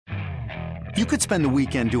You could spend the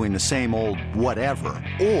weekend doing the same old whatever,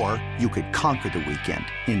 or you could conquer the weekend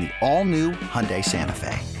in the all-new Hyundai Santa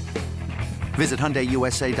Fe. Visit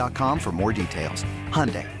HyundaiUSA.com for more details.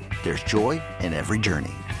 Hyundai, there's joy in every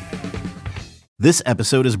journey. This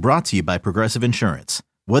episode is brought to you by Progressive Insurance.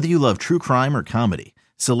 Whether you love true crime or comedy,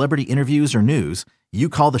 celebrity interviews or news, you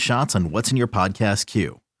call the shots on what's in your podcast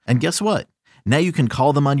queue. And guess what? Now you can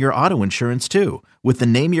call them on your auto insurance too with the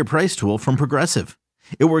Name Your Price tool from Progressive.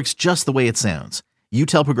 It works just the way it sounds. You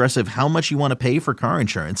tell Progressive how much you want to pay for car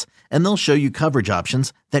insurance, and they'll show you coverage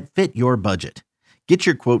options that fit your budget. Get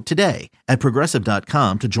your quote today at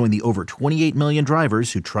Progressive.com to join the over 28 million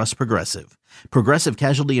drivers who trust Progressive. Progressive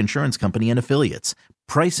Casualty Insurance Company and Affiliates.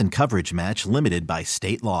 Price and coverage match limited by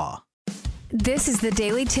state law. This is the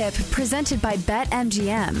Daily Tip presented by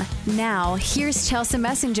BetMGM. Now, here's Chelsea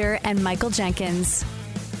Messenger and Michael Jenkins.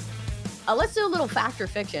 Let's do a little fact or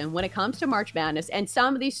fiction when it comes to March Madness and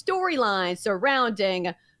some of these storylines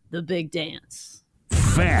surrounding the big dance.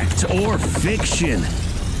 Fact or fiction?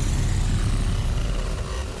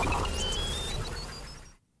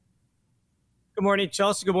 Good morning,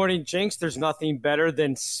 Chelsea. Good morning, Jinx. There's nothing better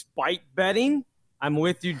than spite betting. I'm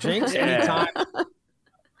with you, Jinx. Anytime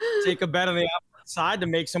take a bet on the opposite side to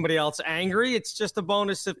make somebody else angry, it's just a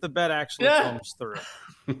bonus if the bet actually comes through.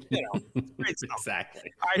 Great stuff.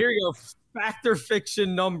 Exactly. All right, here you go. Fact or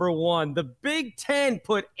fiction number one. The Big Ten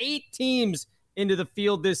put 8 teams into the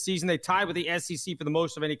field this season. They tied with the SEC for the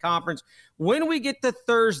most of any conference. When we get to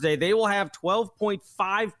Thursday, they will have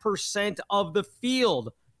 12.5% of the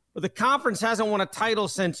field. But the conference hasn't won a title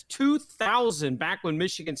since 2000, back when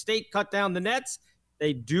Michigan State cut down the nets.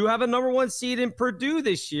 They do have a number 1 seed in Purdue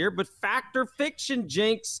this year, but fact or fiction,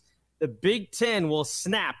 Jinx, the Big Ten will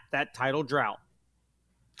snap that title drought.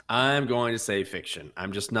 I'm going to say fiction.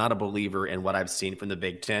 I'm just not a believer in what I've seen from the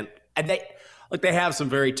Big Ten. And they have some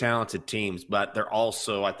very talented teams, but they're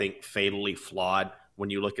also, I think, fatally flawed when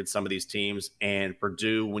you look at some of these teams. And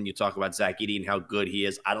Purdue, when you talk about Zach Edey and how good he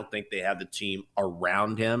is, I don't think they have the team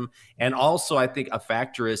around him. And also, I think a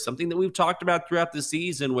factor is something that we've talked about throughout the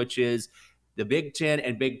season, which is the Big Ten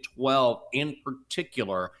and Big 12 in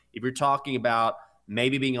particular. If you're talking about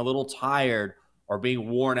maybe being a little tired or being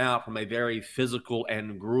worn out from a very physical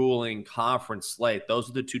and grueling conference slate, those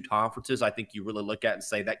are the 2 conferences I think you really look at and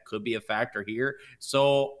say that could be a factor here.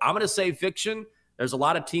 So I'm going to say fiction. There's a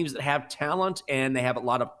lot of teams that have talent and they have a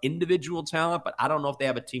lot of individual talent, but I don't know if they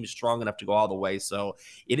have a team strong enough to go all the way. So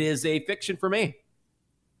it is a fiction for me.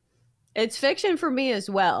 It's fiction for me as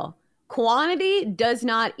well. Quantity does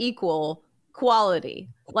not equal quality.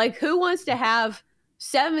 Like, who wants to have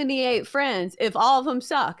 78 friends if all of them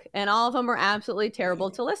suck and all of them are absolutely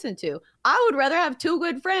terrible to listen to? I would rather have 2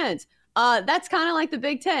 good friends. That's kind of like the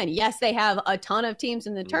Big Ten. Yes, they have a ton of teams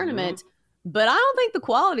in the tournament, but I don't think the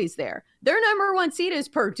quality's there. Their number 1 seed is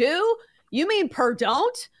Purdue. You mean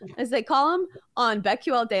Perdon't, as they call them on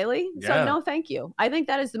BetQL Daily? Yeah. So no, thank you. I think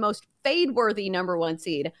that is the most fade-worthy number 1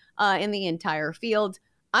 seed in the entire field.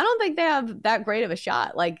 I don't think they have that great of a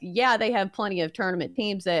shot. Like, yeah, they have plenty of tournament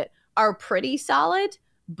teams that are pretty solid,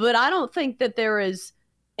 but I don't think that there is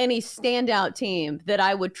any standout team that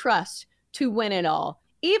I would trust to win it all.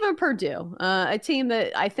 Even Purdue, a team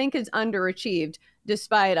that I think is underachieved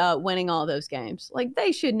despite winning all those games. Like,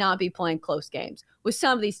 they should not be playing close games with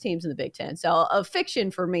some of these teams in the Big Ten. So a fiction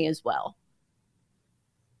for me as well.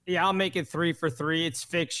 Yeah, I'll make it 3 for 3. It's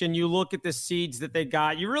fiction. You look at the seeds that they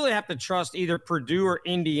got. You really have to trust either Purdue or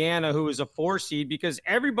Indiana, who is a 4 seed, because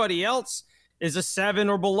everybody else is a 7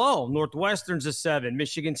 or below. Northwestern's a 7.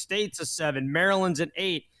 Michigan State's a 7. Maryland's an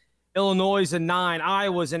 8. Illinois is a 9.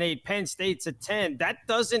 Iowa's an 8. Penn State's a 10. That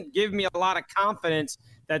doesn't give me a lot of confidence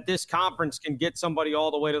that this conference can get somebody all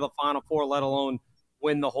the way to the Final Four, let alone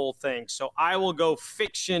win the whole thing. So I will go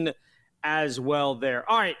fiction as well there.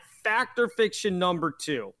 All right, fact or fiction number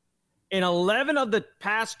 2. In 11 of the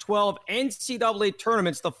past 12 NCAA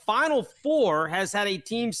tournaments, the Final Four has had a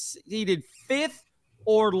team seeded 5th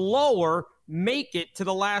or lower make it to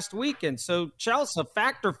the last weekend. So, Chelsea,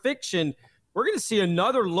 fact or fiction, we're going to see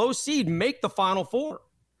another low seed make the Final Four.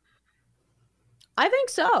 I think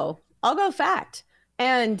so. I'll go fact.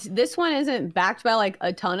 And this one isn't backed by like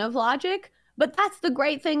a ton of logic, but that's the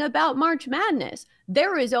great thing about March Madness.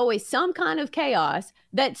 There is always some kind of chaos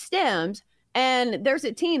that stems, and there's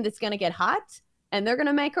a team that's going to get hot and they're going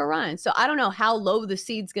to make a run. So I don't know how low the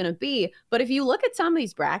seed's going to be, but if you look at some of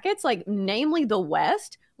these brackets, like namely the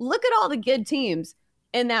West, look at all the good teams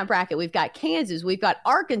in that bracket. We've got Kansas, we've got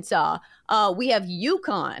Arkansas, we have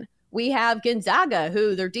UConn, we have Gonzaga,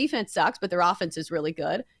 who their defense sucks, but their offense is really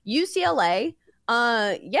good. UCLA,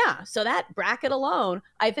 so that bracket alone,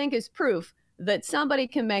 I think, is proof that somebody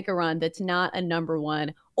can make a run that's not a number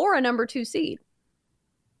 1 or a number 2 seed.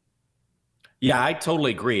 Yeah, I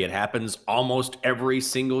totally agree. It happens almost every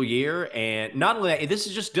single year. And not only that, this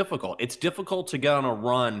is just difficult. It's difficult to get on a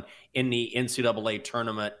run in the NCAA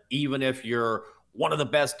tournament, even if you're one of the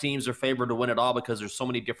best teams or favored to win it all, because there's so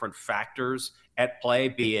many different factors at play,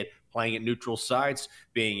 be it playing at neutral sites,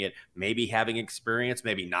 being it maybe having experience,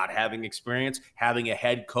 maybe not having experience, having a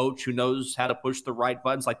head coach who knows how to push the right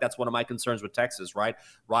buttons. Like, that's one of my concerns with Texas, right?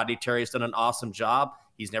 Rodney Terry has done an awesome job.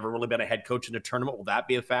 He's never really been a head coach in a tournament. Will that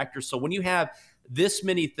be a factor? So when you have this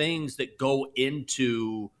many things that go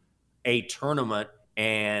into a tournament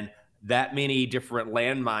and that many different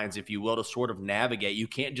landmines, if you will, to sort of navigate, you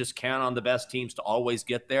can't just count on the best teams to always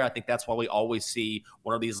get there. I think that's why we always see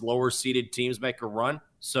one of these lower seeded teams make a run.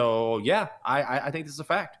 So yeah, I think this is a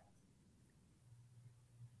fact.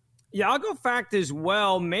 Yeah, I'll go fact as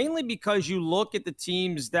well, mainly because you look at the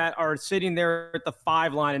teams that are sitting there at the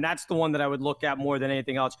 5 line, and that's the one that I would look at more than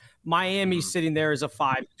anything else. Miami's sitting there as a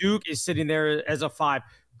 5. Duke is sitting there as a 5.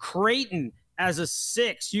 Creighton as a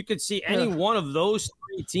 6. You could see any one of those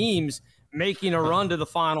 3 teams making a run to the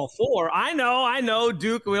Final Four. I know,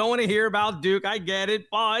 Duke. We don't want to hear about Duke. I get it,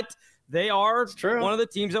 but they are one of the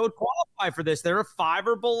teams that would qualify for this. They're a 5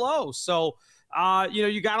 or below. So,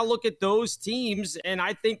 you got to look at those teams, and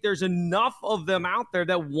I think there's enough of them out there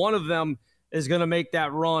that one of them is going to make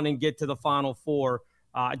that run and get to the Final Four.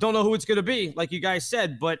 I don't know who it's going to be, like you guys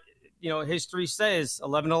said, but, history says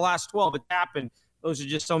 11 of the last 12, it happened. Those are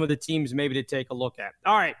just some of the teams maybe to take a look at.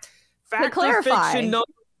 All right. Fact or fiction? Yes.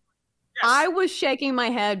 I was shaking my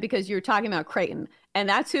head because you were talking about Creighton, and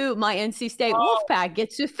that's who my NC State Wolfpack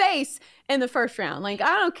gets to face in the first round. Like,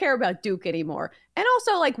 I don't care about Duke anymore. And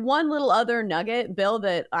also, like, one little other nugget, Bill,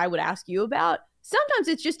 that I would ask you about, sometimes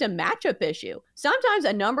it's just a matchup issue. Sometimes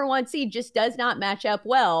a number 1 seed just does not match up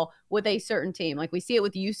well with a certain team. Like, we see it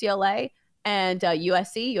with UCLA and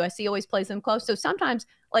USC. USC always plays them close. So sometimes,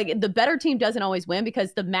 like, the better team doesn't always win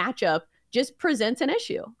because the matchup just presents an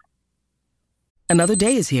issue. Another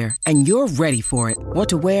day is here, and you're ready for it. What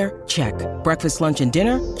to wear? Check. Breakfast, lunch, and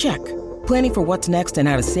dinner? Check. Planning for what's next and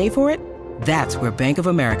how to save for it? That's where Bank of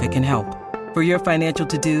America can help. For your financial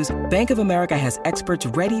to-dos, Bank of America has experts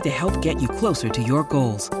ready to help get you closer to your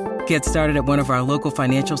goals. Get started at one of our local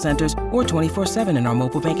financial centers or 24/7 in our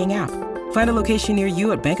mobile banking app. Find a location near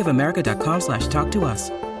you at bankofamerica.com/talktous.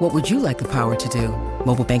 What would you like the power to do?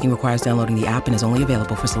 Mobile banking requires downloading the app and is only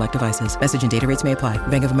available for select devices. Message and data rates may apply.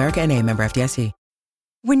 Bank of America NA, member FDIC.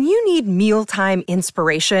 When you need mealtime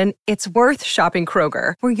inspiration, it's worth shopping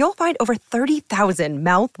Kroger, where you'll find over 30,000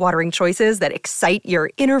 mouth-watering choices that excite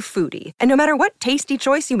your inner foodie. And no matter what tasty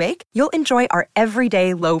choice you make, you'll enjoy our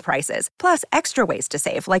everyday low prices, plus extra ways to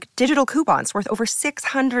save, like digital coupons worth over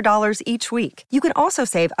 $600 each week. You can also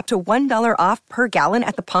save up to $1 off per gallon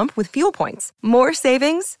at the pump with fuel points. More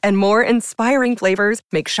savings and more inspiring flavors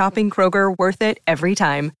make shopping Kroger worth it every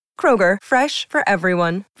time. Kroger, fresh for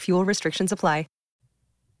everyone. Fuel restrictions apply.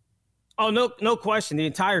 Oh, no question. The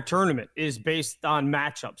entire tournament is based on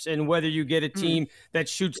matchups and whether you get a team that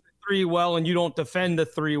shoots the 3 well and you don't defend the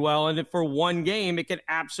 3 well. And if for one game, it can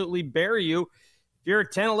absolutely bury you. If you're a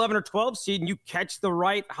 10, 11, or 12 seed and you catch the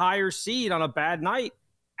right higher seed on a bad night,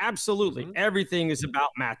 absolutely. Everything is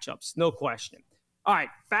about matchups. No question. All right.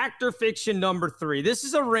 Fact or fiction number 3. This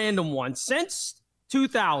is a random one. Since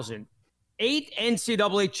 2000, 8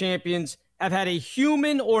 NCAA champions have had a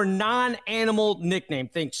human or non-animal nickname.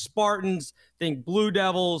 Think Spartans, think Blue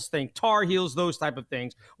Devils, think Tar Heels, those type of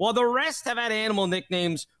things. While the rest have had animal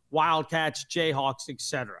nicknames, Wildcats, Jayhawks,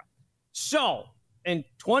 etc. So, in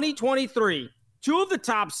 2023, 2 of the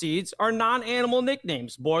top seeds are non-animal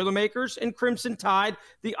nicknames, Boilermakers and Crimson Tide.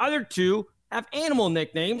 The other 2 have animal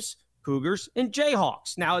nicknames, Cougars and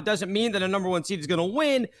Jayhawks. Now, it doesn't mean that a number 1 seed is going to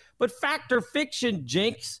win, but fact or fiction,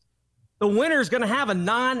 Jinx, the winner is going to have a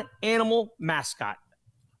non-animal mascot.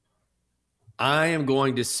 I am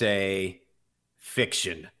going to say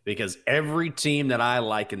fiction, because every team that I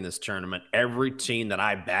like in this tournament, every team that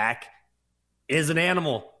I back is an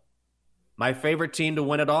animal. My favorite team to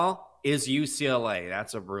win it all is UCLA.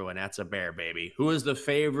 That's a Bruin. That's a Bear, baby. Who is the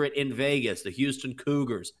favorite in Vegas? The Houston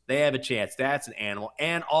Cougars. They have a chance. That's an animal.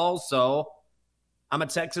 And also, I'm a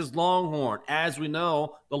Texas Longhorn. As we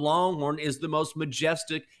know, the Longhorn is the most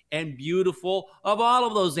majestic and beautiful of all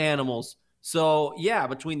of those animals. So, yeah,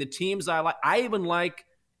 between the teams I like, I even like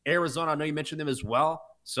Arizona. I know you mentioned them as well.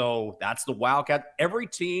 So that's the Wildcat. Every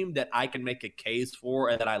team that I can make a case for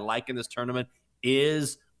and that I like in this tournament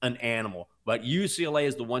is an animal. But UCLA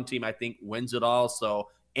is the one team I think wins it all. So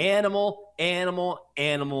animal, animal,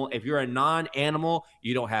 animal. If you're a non-animal,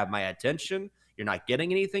 you don't have my attention. You're not getting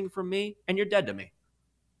anything from me, and you're dead to me.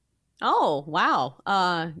 Oh,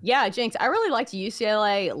 wow. Yeah, Jinx, I really liked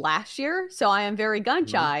UCLA last year, so I am very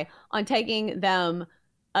gun-shy on taking them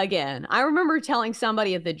again. I remember telling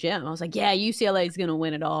somebody at the gym, I was like, yeah, UCLA is going to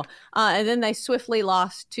win it all. And then they swiftly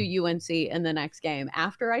lost to UNC in the next game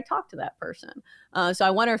after I talked to that person. So I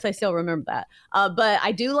wonder if they still remember that. But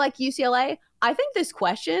I do like UCLA. I think this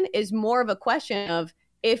question is more of a question of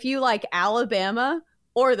if you like Alabama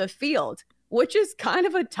or the field, which is kind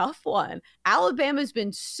of a tough one. Alabama's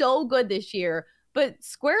been so good this year, but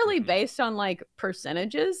squarely based on like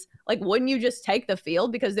percentages, like wouldn't you just take the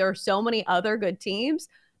field because there are so many other good teams?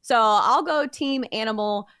 So I'll go team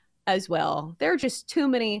animal as well. There are just too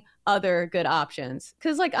many other good options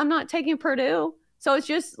because like I'm not taking Purdue. So it's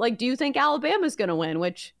just like, do you think Alabama's going to win?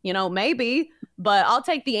 Which, you know, maybe, but I'll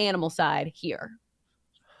take the animal side here.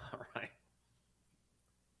 All right.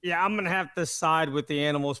 Yeah, I'm going to have to side with the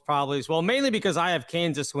animals probably as well, mainly because I have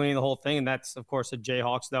Kansas winning the whole thing, and that's, of course, the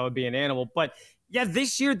Jayhawks. That would be an animal. But, yeah,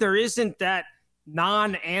 this year there isn't that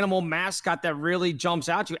non-animal mascot that really jumps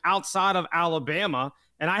out to you outside of Alabama.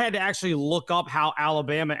 And I had to actually look up how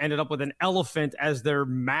Alabama ended up with an elephant as their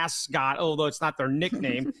mascot, although it's not their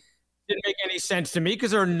nickname. Didn't make any sense to me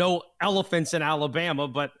because there are no elephants in Alabama,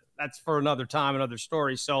 but that's for another time, another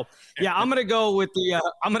story. So, yeah, I'm going to go with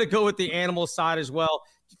the animal side as well.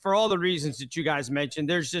 For all the reasons that you guys mentioned,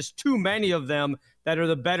 there's just too many of them that are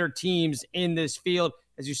the better teams in this field.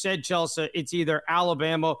 As you said, Chelsea, it's either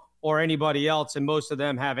Alabama or anybody else, and most of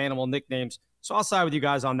them have animal nicknames. So I'll side with you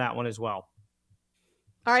guys on that one as well.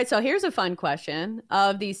 All right, so here's a fun question.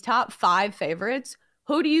 Of these top 5 favorites,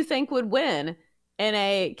 who do you think would win in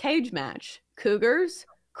a cage match? Cougars,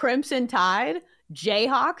 Crimson Tide,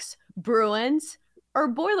 Jayhawks, Bruins, or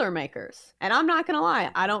Boilermakers? And I'm not going to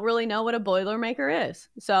lie, I don't really know what a Boilermaker is.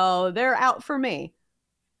 So they're out for me.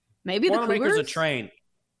 Maybe the Cougars? Boilermaker's a train.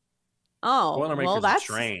 Oh, Boilermaker's well, that's a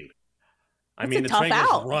train. I that's mean, a the tough train out.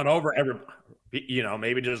 just run over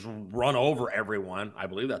maybe just run over everyone. I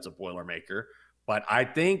believe that's a Boilermaker. But I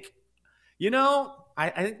think, I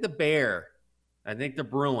think the Bear, I think the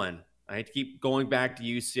Bruin, I hate to keep going back to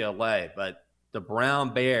UCLA, but the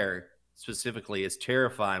Brown Bear specifically is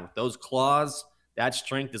terrifying with those claws. That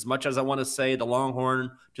strength, as much as I want to say the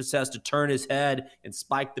Longhorn just has to turn his head and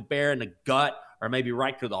spike the Bear in the gut or maybe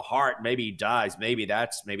right through the heart. Maybe he dies. Maybe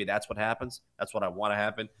that's what happens. That's what I want to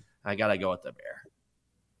happen. I got to go with the Bear.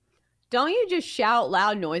 Don't you just shout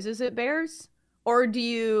loud noises at bears? Or do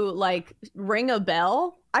you like ring a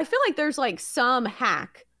bell? I feel like there's like some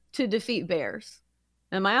hack to defeat bears.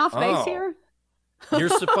 Am I off base here? You're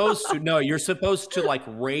supposed to like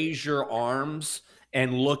raise your arms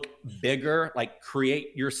and look bigger, like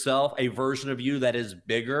create yourself a version of you that is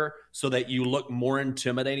bigger so that you look more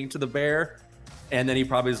intimidating to the bear. And then he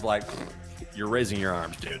probably is like, you're raising your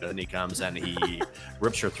arms, dude. And he comes and he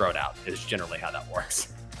rips your throat out is generally how that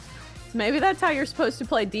works. Maybe that's how you're supposed to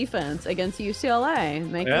play defense against UCLA.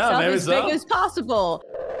 Make yourself as big as possible.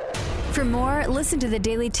 For more, listen to the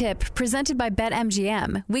Daily Tip presented by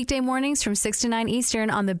BetMGM. Weekday mornings from 6 to 9 Eastern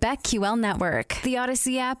on the BetQL network, the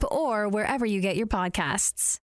Odyssey app, or wherever you get your podcasts.